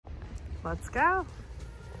Let's go.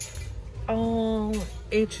 All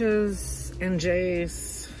H's and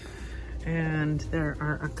J's, and there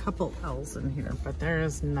are a couple L's in here, but there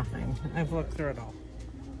is nothing. I've looked through it all.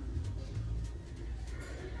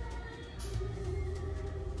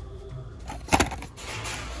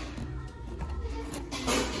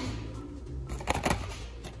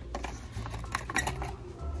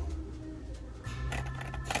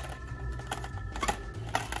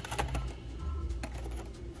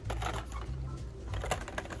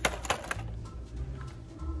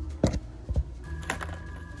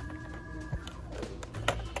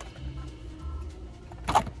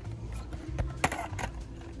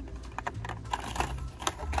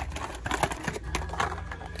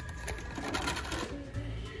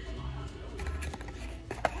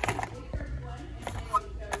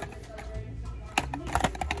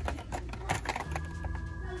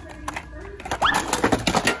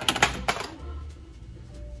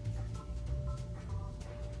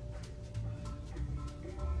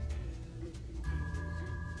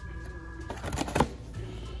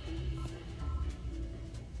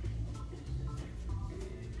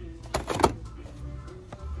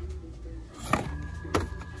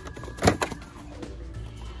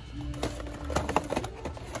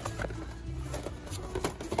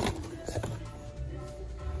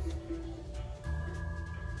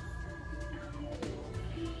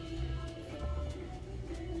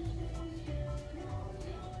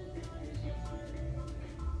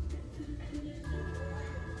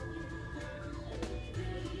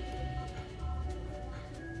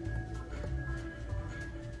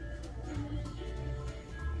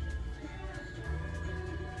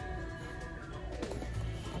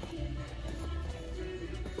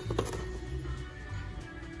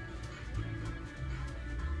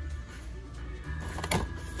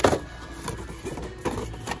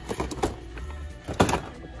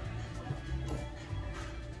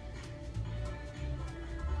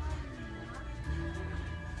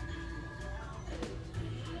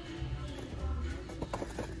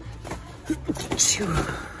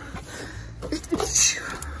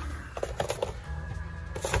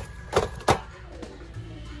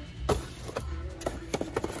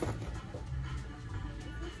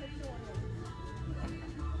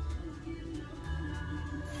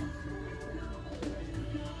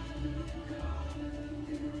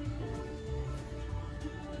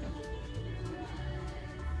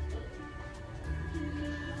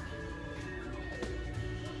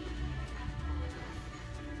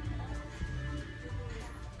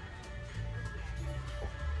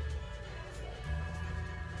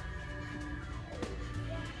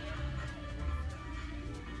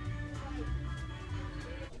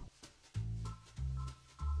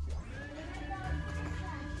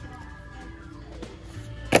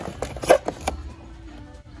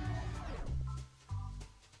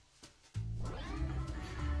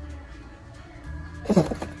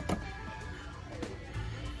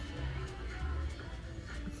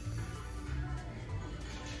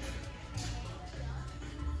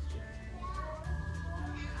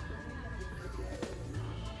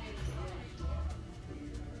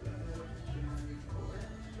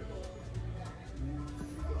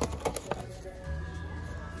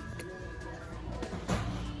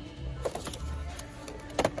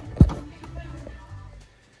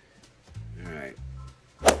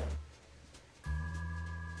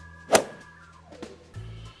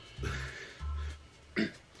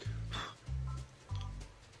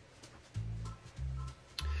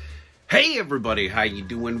 Hey everybody, how you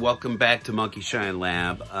doing? Welcome back to Monkey Shine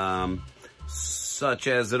Lab. Such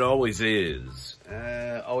as it always is.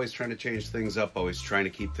 Always trying to change things up, always trying to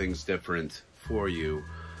keep things different for you.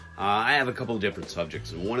 I have a couple of different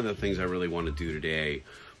subjects, and one of the things I really want to do today,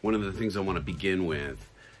 one of the things I want to begin with,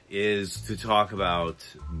 is to talk about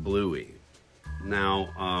Bluey.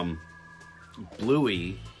 Now,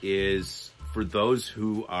 Bluey is, for those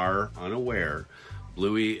who are unaware,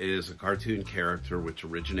 Bluey is a cartoon character which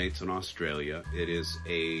originates in Australia. It is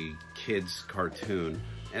a kid's cartoon,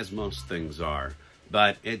 as most things are,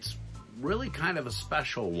 but it's really kind of a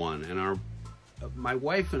special one, and my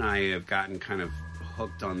wife and I have gotten kind of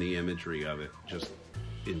hooked on the imagery of it just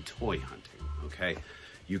in toy hunting, okay?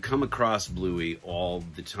 You come across Bluey all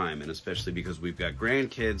the time, and especially because we've got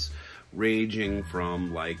grandkids ranging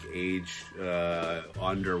from like age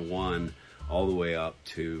under 1 all the way up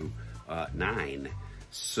to 9.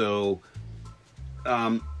 So,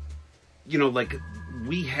 you know, like,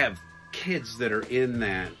 we have kids that are in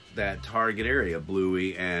that target area,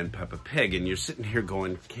 Bluey and Peppa Pig, and you're sitting here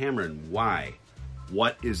going, Cameron, why?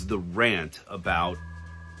 What is the rant about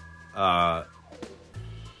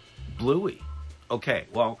Bluey? Okay,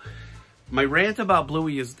 well, my rant about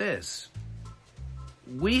Bluey is this.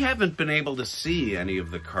 We haven't been able to see any of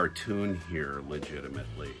the cartoon here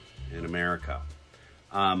legitimately in America.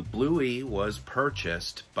 Bluey was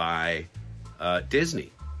purchased by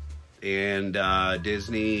Disney. And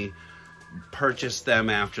Disney purchased them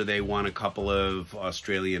after they won a couple of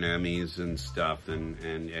Australian Emmys and stuff, and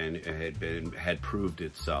had proved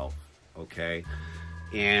itself, okay?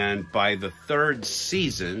 And by the third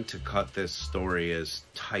season, to cut this story as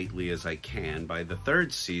tightly as I can, by the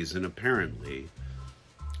third season, apparently,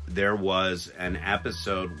 there was an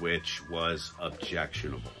episode which was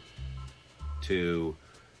objectionable to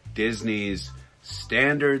Disney's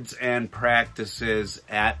standards and practices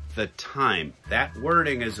at the time. That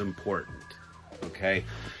wording is important, okay?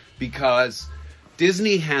 Because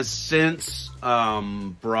Disney has since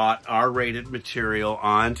brought R-rated material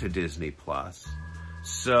onto Disney+.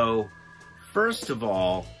 So, first of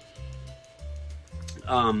all,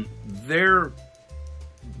 their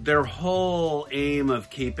whole aim of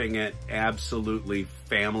keeping it absolutely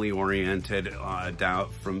family-oriented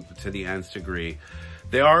to the nth degree,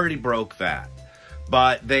 they already broke that.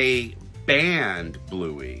 But they banned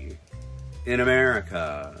Bluey in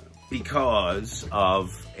America because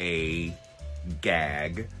of a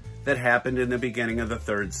gag that happened in the beginning of the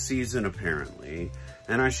third season, apparently.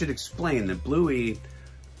 And I should explain that Bluey,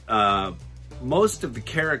 most of the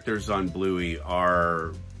characters on Bluey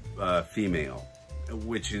are female,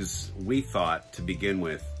 which is, we thought, to begin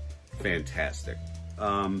with, fantastic.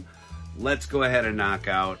 Let's go ahead and knock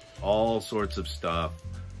out all sorts of stuff,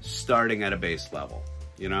 starting at a base level,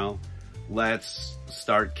 you know? Let's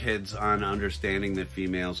start kids on understanding that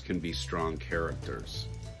females can be strong characters,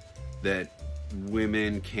 that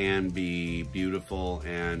women can be beautiful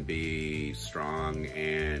and be strong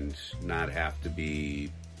and not have to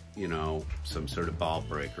be, you know, some sort of ball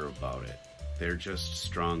breaker about it. They're just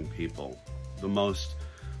strong people. The most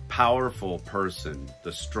powerful person,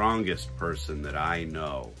 the strongest person that I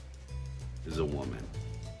know is a woman.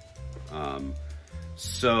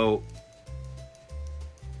 So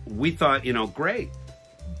we thought, you know, great,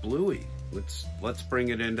 Bluey, let's bring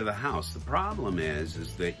it into the house. The problem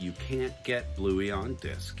is that you can't get Bluey on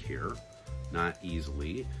disc here, not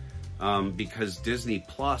easily, because Disney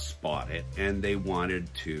Plus bought it and they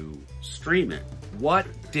wanted to stream it. What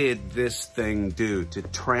did this thing do to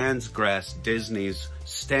transgress Disney's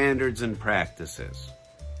standards and practices?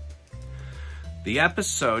 The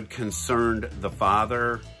episode concerned the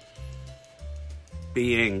father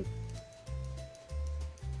being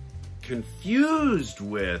confused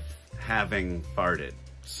with having farted.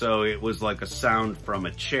 So it was like a sound from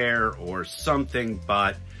a chair or something,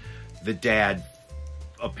 but the dad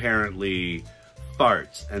apparently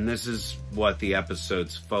farts. And this is what the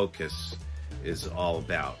episode's focus is all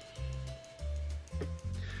about.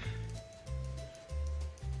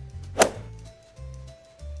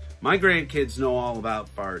 My grandkids know all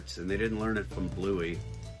about farts, and they didn't learn it from Bluey.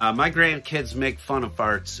 My grandkids make fun of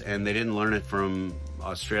farts, and they didn't learn it from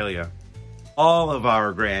Australia. All of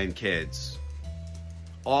our grandkids,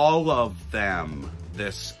 all of them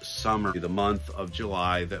this summer, the month of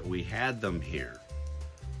July that we had them here,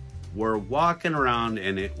 were walking around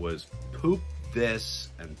and it was poop this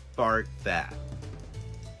and fart that.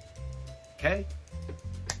 Okay?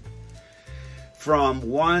 From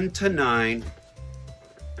 1 to 9,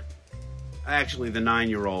 actually the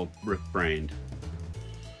 9-year-old rick-brained.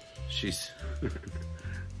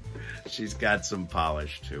 She's got some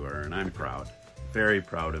polish to her, and I'm proud. Very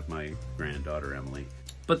proud of my granddaughter, Emily.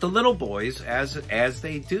 But the little boys, as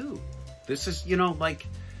they do, this is, you know, like,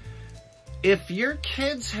 if your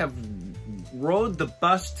kids have rode the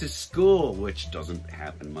bus to school, which doesn't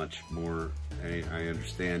happen much more, I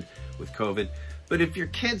understand, with COVID, but if your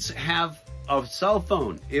kids have a cell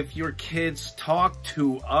phone, if your kids talk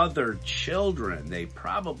to other children, they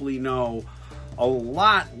probably know a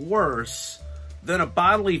lot worse than a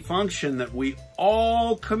bodily function that we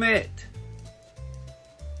all commit.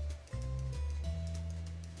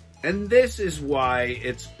 And this is why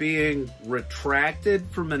it's being retracted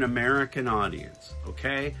from an American audience,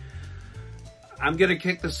 okay? I'm going to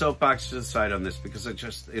kick the soapbox to the side on this because I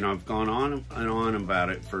just, you know, I've gone on and on about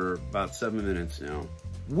it for about 7 minutes now.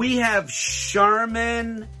 We have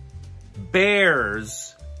Charmin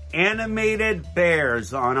bears, animated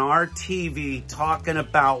bears on our TV talking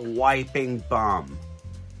about wiping bum.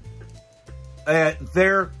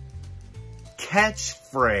 Their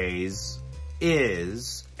catchphrase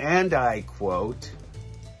is, and I quote,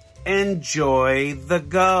 "Enjoy the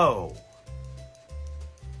go."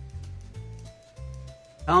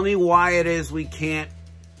 Tell me why it is we can't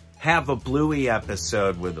have a Bluey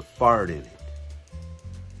episode with a fart in it.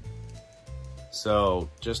 So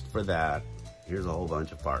just for that, here's a whole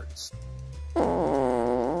bunch of farts.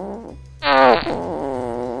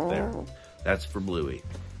 There. That's for Bluey.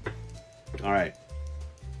 All right,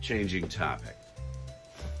 changing topic.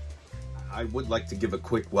 I would like to give a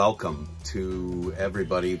quick welcome to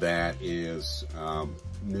everybody that is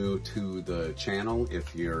new to the channel.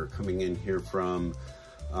 If you're coming in here from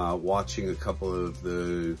watching a couple of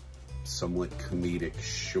the somewhat comedic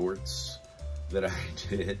shorts that I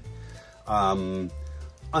did.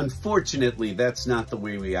 Unfortunately, that's not the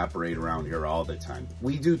way we operate around here all the time.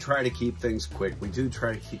 We do try to keep things quick. We do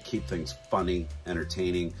try to keep things funny,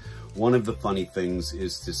 entertaining. One of the funny things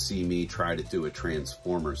is to see me try to do a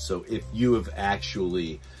Transformer. So if you have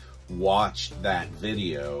actually watched that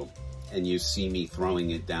video and you see me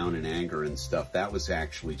throwing it down in anger and stuff, that was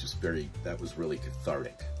actually just that was really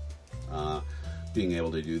cathartic. Being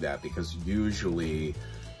able to do that, because usually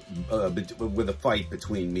with a fight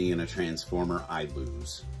between me and a Transformer, I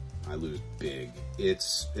lose. I lose big.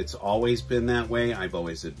 It's always been that way. I've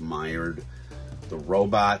always admired the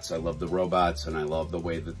robots. I love the robots, and I love the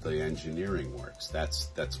way that the engineering works. That's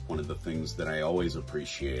one of the things that I always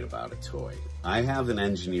appreciate about a toy. I have an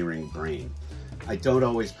engineering brain. I don't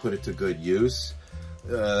always put it to good use,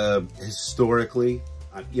 historically,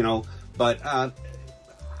 you know, but I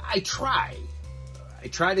try. I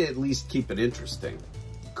try to at least keep it interesting.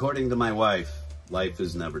 According to my wife, life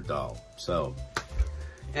is never dull. So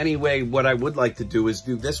anyway, what I would like to do is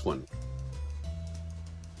do this one.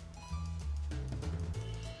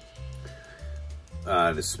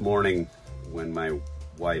 This morning, when my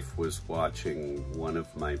wife was watching one of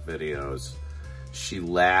my videos, she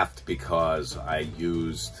laughed because I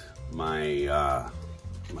used my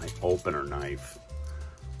my opener knife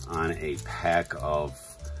on a pack of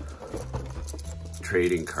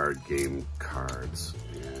trading card game cards,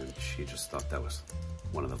 and she just thought that was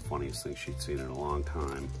one of the funniest things she'd seen in a long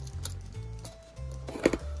time.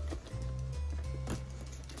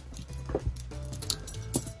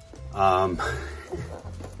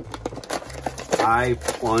 I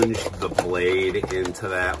plunged the blade into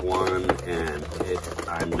that one, and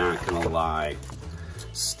I'm not gonna lie,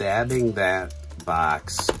 stabbing that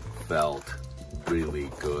box felt really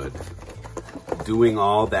good. Doing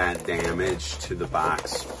all that damage to the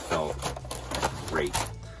box felt great.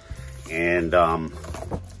 And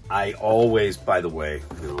I always, by the way,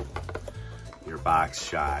 you know, your box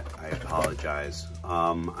shot, I apologize.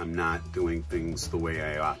 I'm not doing things the way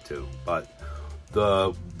I ought to, but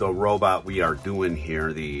the robot we are doing here,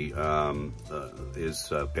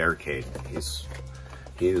 is Barricade.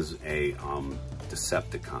 He is a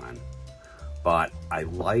Decepticon, but I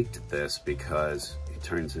liked this because it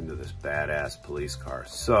turns into this badass police car.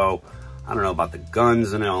 So I don't know about the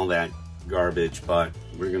guns and all that garbage, but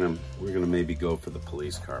we're gonna maybe go for the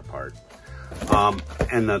police car part.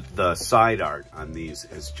 And the side art on these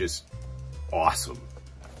is just awesome.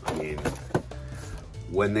 I mean,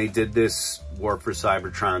 when they did this War for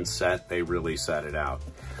Cybertron set, they really set it out.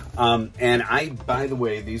 And by the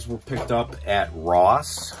way, these were picked up at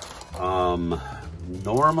Ross.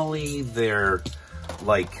 Normally they're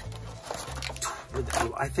like,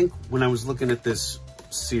 I think when I was looking at this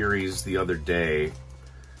series the other day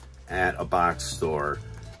at a box store,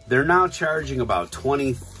 they're now charging about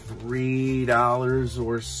 $23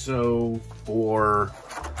 or so for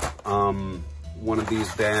one of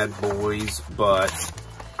these bad boys. But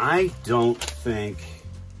I don't think,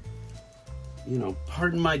 you know,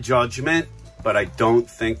 pardon my judgment, but I don't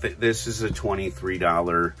think that this is a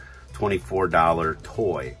 $23, $24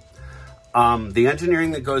 toy. The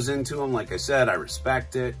engineering that goes into them, like I said, I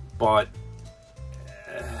respect it, but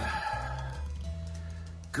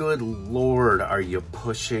good Lord, are you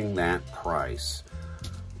pushing that price?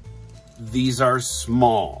 These are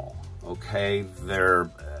small, okay? They're,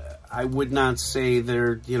 I would not say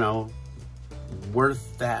they're, you know,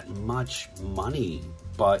 worth that much money,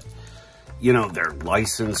 but, you know, they're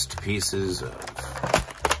licensed pieces of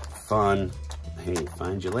fun. Hey,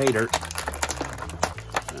 find you later.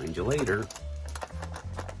 Find you later.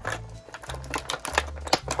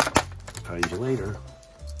 Find you later.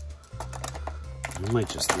 I might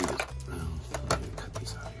just leave it. Oh, I'm gonna cut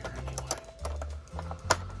these out of here anyway.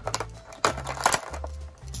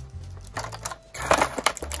 God.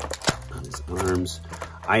 On his arms.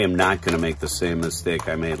 I am not going to make the same mistake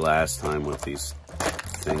I made last time with these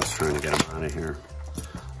things trying to get them out of here.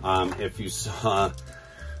 If you saw,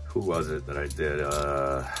 who was it that I did?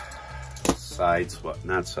 Sideswipe,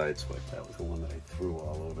 not Sideswipe. That was the one that I threw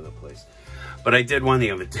all over the place. But I did one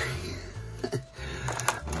the other day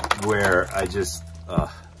where I just,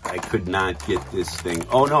 I could not get this thing.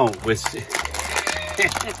 Oh no, it was,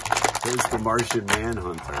 Here's the Martian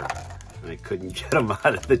Manhunter. I couldn't get him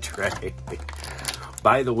out of the tray.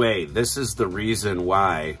 By the way, this is the reason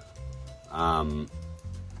why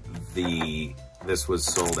this was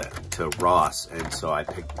sold to Ross, and so I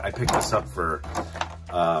picked this up for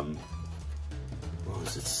what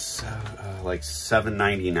was it, like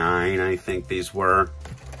 $7.99, I think these were.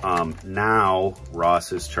 Now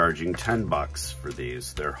Ross is charging $10 for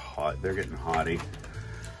these. They're getting haughty.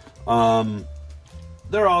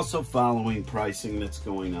 They're also following pricing that's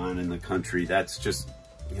going on in the country. That's just,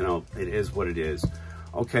 you know, it is what it is.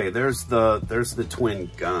 Okay, there's the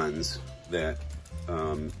twin guns that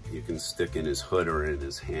you can stick in his hood or in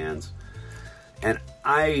his hands. And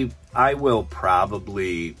I will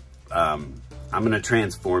probably, I'm going to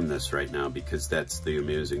transform this right now because that's the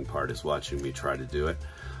amusing part, is watching me try to do it.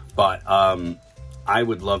 But I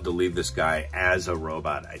would love to leave this guy as a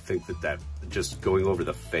robot. I think that just going over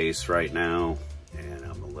the face right now, and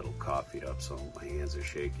I'm a little coffeeed up, so my hands are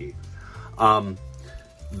shaky.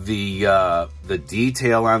 The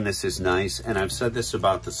detail on this is nice, and I've said this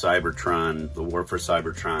about the Cybertron, the War for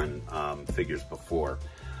Cybertron figures before.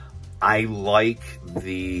 I like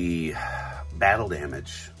the battle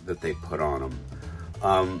damage that they put on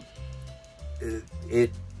them.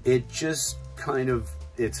 It just kind of,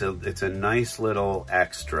 it's a nice little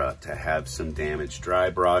extra to have some damage. Dry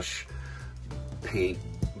brush paint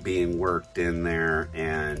being worked in there,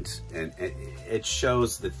 and it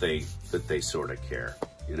shows that they sort of care,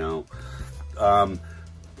 you know.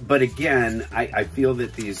 But again, I feel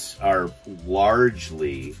that these are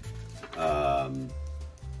largely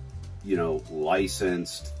you know,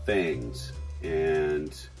 licensed things,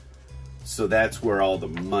 and so that's where all the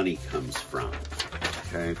money comes from.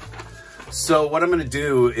 Okay, so what I'm going to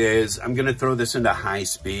do is I'm going to throw this into high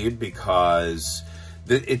speed because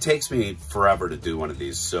it takes me forever to do one of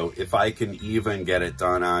these. So if I can even get it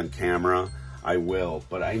done on camera, I will.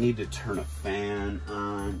 But I need to turn a fan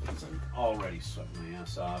on because I'm already sweating my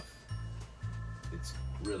ass off. It's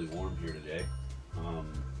really warm here today,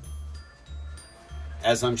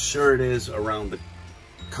 as I'm sure it is around the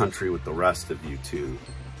country with the rest of you too.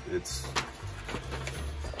 It's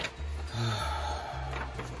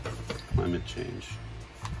climate change.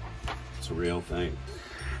 It's a real thing.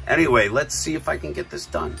 Anyway, let's see if I can get this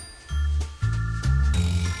done.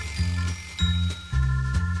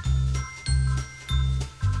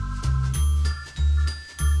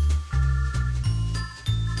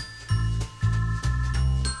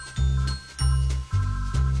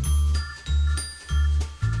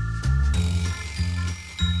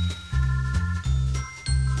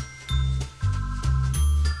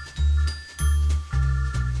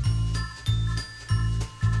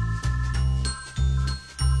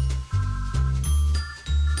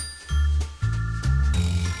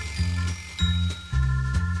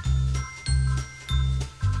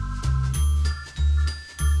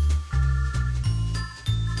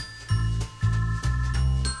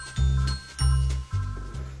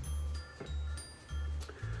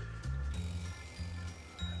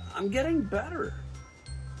 I'm getting better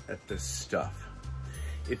at this stuff.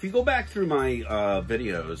 If you go back through my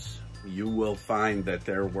videos, you will find that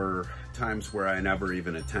there were times where I never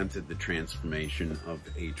even attempted the transformation of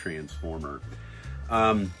a transformer.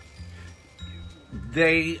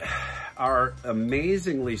 They are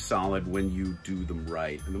amazingly solid when you do them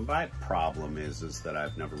right. And my problem is that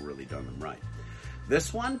I've never really done them right.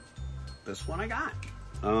 This one I got.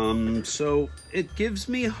 So it gives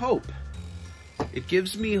me hope. It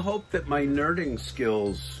gives me hope that my nerding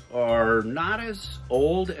skills are not as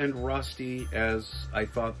old and rusty as I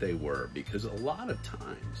thought they were, because a lot of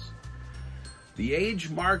times the age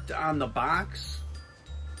marked on the box,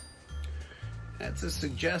 that's a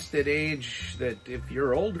suggested age that if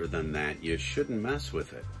you're older than that, you shouldn't mess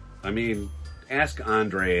with it. I mean, ask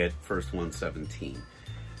Andre at First 117.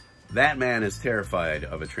 That man is terrified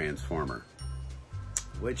of a transformer,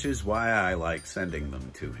 which is why I like sending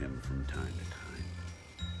them to him from time to time.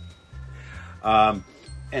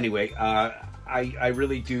 Anyway, I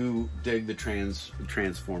really do dig the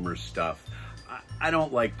Transformers stuff. I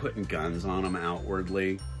don't like putting guns on them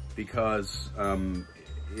outwardly because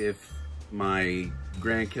if my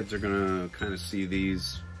grandkids are gonna kind of see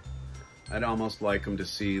these, I'd almost like them to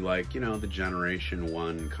see, like, you know, the Generation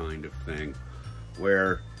 1 kind of thing,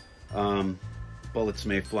 where bullets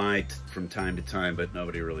may fly from time to time, but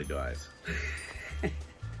nobody really dies.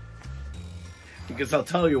 Because I'll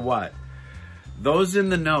tell you what, those in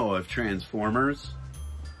the know of Transformers,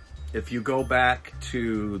 if you go back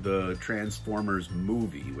to the Transformers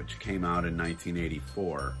movie, which came out in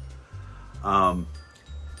 1984,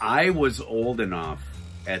 I was old enough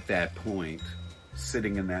at that point,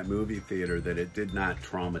 sitting in that movie theater that it did not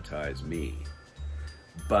traumatize me.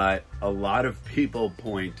 But a lot of people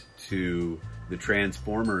point to the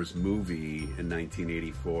Transformers movie in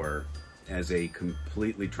 1984 as a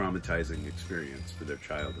completely traumatizing experience for their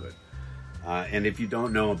childhood. And if you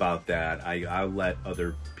don't know about that, I'll let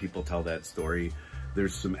other people tell that story.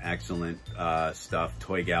 There's some excellent stuff.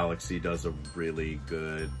 Toy Galaxy does a really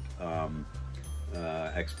good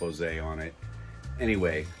expose on it.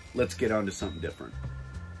 Anyway, let's get on to something different.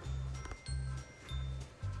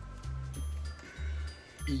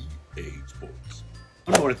 EA Sports.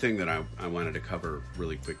 One more thing that I wanted to cover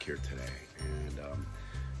really quick here today, and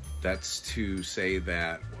that's to say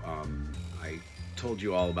that I told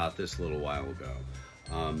you all about this a little while ago.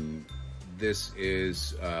 This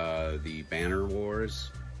is the Banner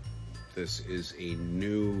Wars. This is a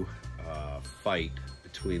new fight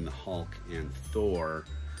between the Hulk and Thor.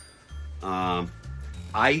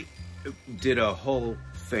 I did a whole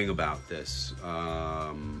thing about this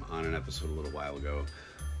on an episode a little while ago,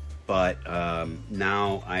 but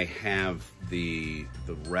now I have the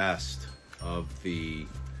rest of the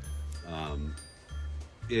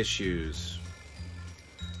issues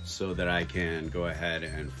so that I can go ahead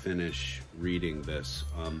and finish reading this.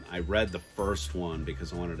 I read the first one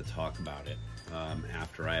because I wanted to talk about it.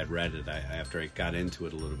 After I had read it, after I got into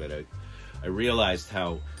it a little bit, I realized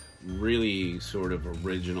how really sort of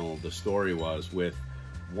original the story was with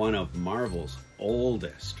one of Marvel's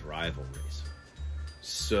oldest rivalries.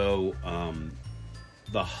 So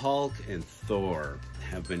the Hulk and Thor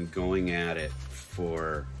have been going at it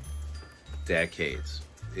for decades.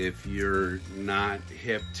 If you're not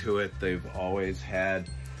hip to it, they've always had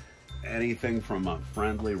anything from a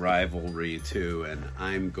friendly rivalry to an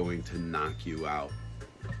I'm going to knock you out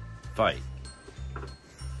fight.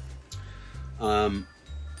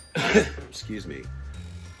 Excuse me.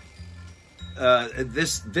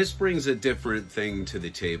 This brings a different thing to the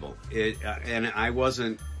table. And I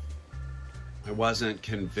wasn't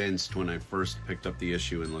convinced when I first picked up the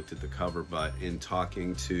issue and looked at the cover, but in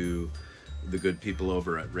talking to the good people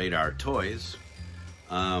over at Radar Toys,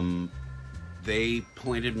 they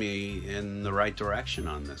pointed me in the right direction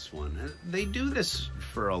on this one. They do this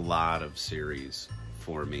for a lot of series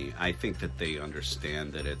for me. I think that they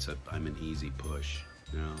understand that I'm an easy push,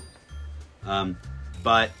 you know.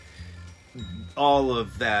 But all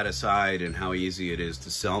of that aside, and how easy it is to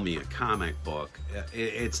sell me a comic book,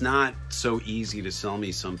 it's not so easy to sell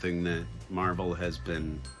me something that Marvel has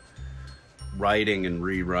been writing and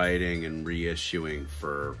rewriting and reissuing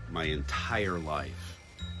for my entire life.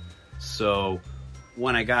 So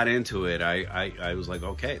when I got into it, I was like,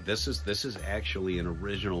 okay, this is actually an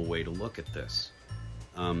original way to look at this.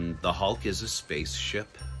 The Hulk is a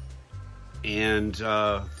spaceship, and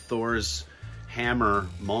Thor's hammer,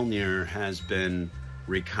 Mjolnir, has been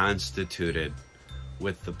reconstituted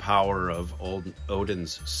with the power of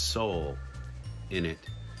Odin's soul in it.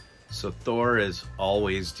 So Thor is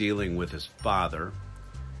always dealing with his father,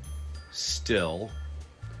 still,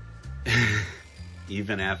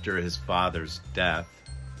 even after his father's death.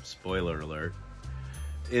 Spoiler alert.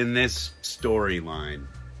 In this storyline,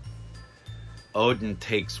 Odin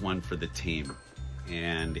takes one for the team,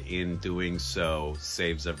 and in doing so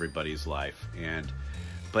saves everybody's life.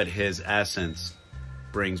 But his essence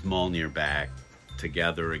brings Mjolnir back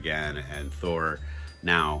together again, and Thor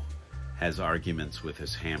now has arguments with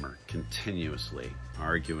his hammer, continuously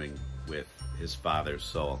arguing with his father's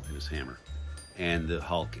soul and his hammer. And the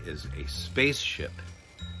Hulk is a spaceship,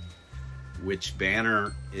 which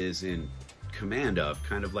Banner is in command of,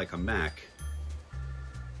 kind of like a mech.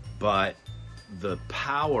 But the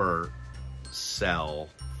power cell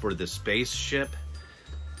for the spaceship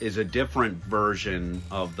is a different version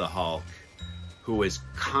of the Hulk, who is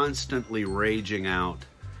constantly raging out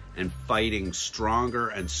and fighting stronger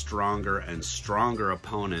and stronger and stronger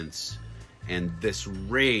opponents, and this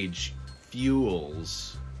rage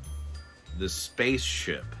fuels the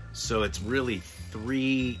spaceship. So it's really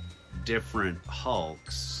three different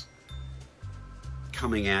Hulks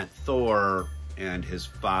coming at Thor and his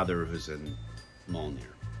father, who's in Mjolnir.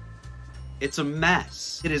 It's a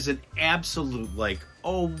mess. It is an absolute, like,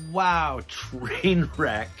 oh wow, train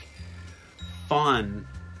wreck fun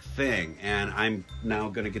thing. And I'm now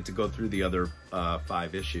going to get to go through the other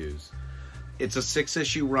 5 issues. It's a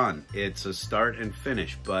 6-issue run. It's a start and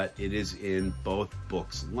finish, but it is in both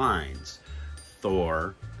books' lines,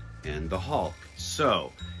 Thor and the Hulk.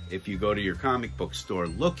 So if you go to your comic book store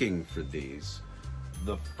looking for these,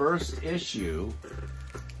 the first issue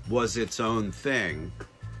was its own thing.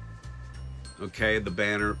 Okay, the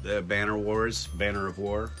Banner Wars, Banner of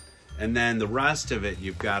War. And then the rest of it,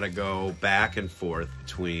 you've got to go back and forth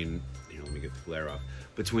between, let me get the glare off,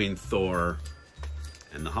 between Thor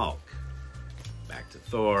and the Hulk. Back to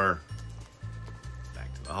Thor,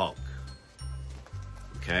 back to the Hulk.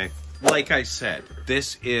 Okay? Like I said,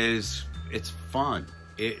 it's fun.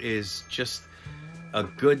 It is just a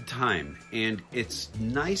good time. And it's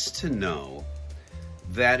nice to know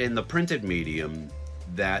that in the printed medium,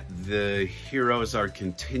 that the heroes are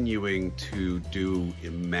continuing to do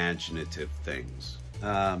imaginative things.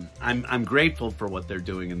 I'm grateful for what they're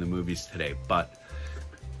doing in the movies today, but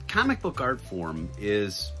comic book art form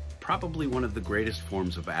is probably one of the greatest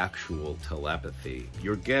forms of actual telepathy.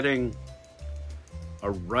 You're getting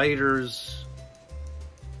a writer's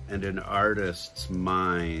and an artist's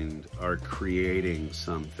mind are creating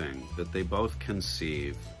something that they both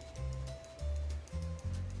conceive,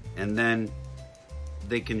 and then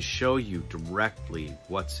they can show you directly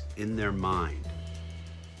what's in their mind.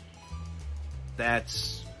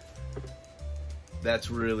 That's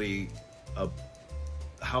really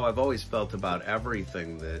how I've always felt about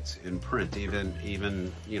everything that's in print,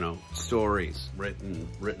 even stories,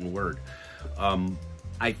 written word.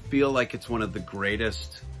 I feel like it's one of the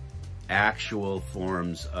greatest actual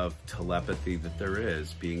forms of telepathy that there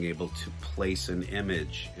is, being able to place an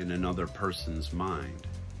image in another person's mind.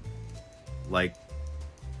 Like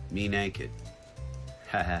me naked.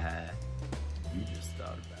 Ha ha ha. You just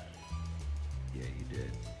thought about it. Yeah, you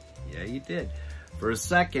did. Yeah, you did. For a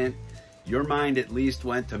second, your mind at least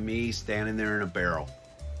went to me standing there in a barrel.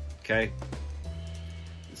 Okay?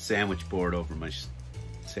 The sandwich board over my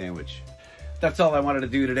sandwich. That's all I wanted to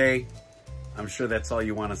do today. I'm sure that's all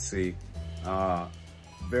you want to see.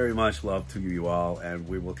 Very much love to you all, and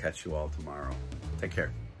we will catch you all tomorrow. Take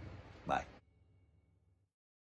care.